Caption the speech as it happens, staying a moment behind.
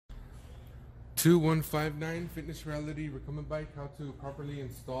2159 Fitness Reality recumbent bike. How to properly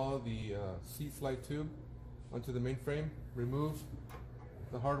install the seat slide tube onto the mainframe. Remove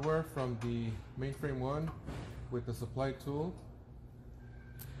the hardware from the mainframe one with the supply tool.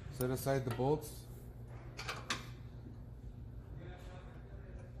 Set aside the bolts.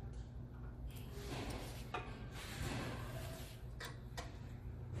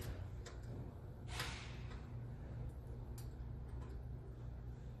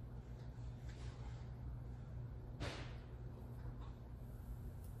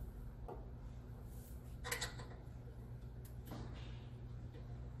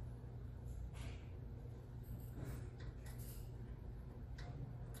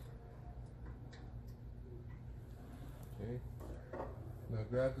 Okay. Now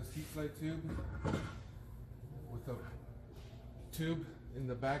grab the seat slide tube with a tube in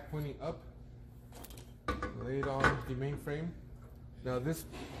the back pointing up. Lay it on the mainframe. Now this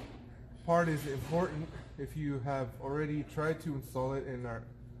part is important if you have already tried to install it and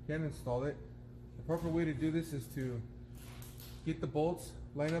can't install it. The proper way to do this is to get the bolts,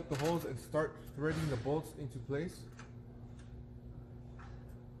 line up the holes, and start threading the bolts into place.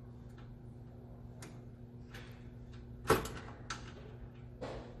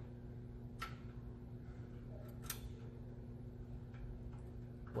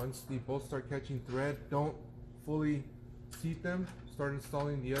 Once the bolts start catching thread, don't fully seat them. Start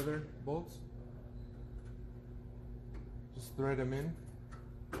installing the other bolts. Just thread them in.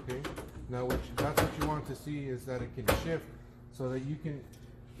 Okay. Now that's what you want to see, is that it can shift so that you can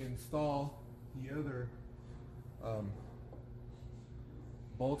install the other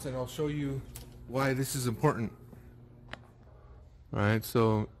bolts, and I'll show you why this is important. Alright,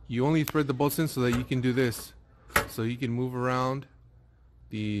 so you only thread the bolts in so that you can do this. So you can move around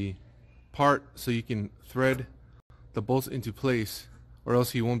the part so you can thread the bolts into place, or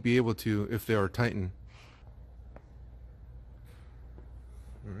else you won't be able to if they are tightened.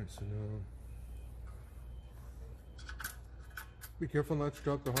 Alright, so now be careful not to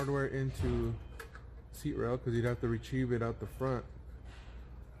drop the hardware into seat rail, because you'd have to retrieve it out the front.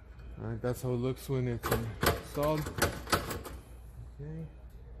 Alright, that's how it looks when it's installed. Okay.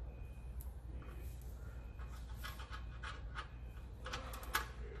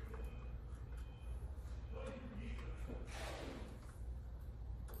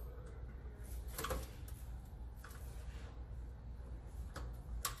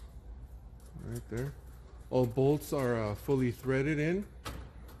 Right there. All bolts are fully threaded in,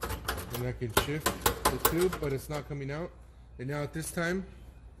 and I can shift the tube, but it's not coming out. And now at this time,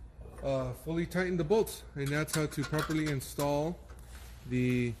 fully tighten the bolts, and that's how to properly install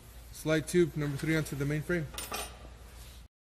the slide tube number 3 onto the mainframe.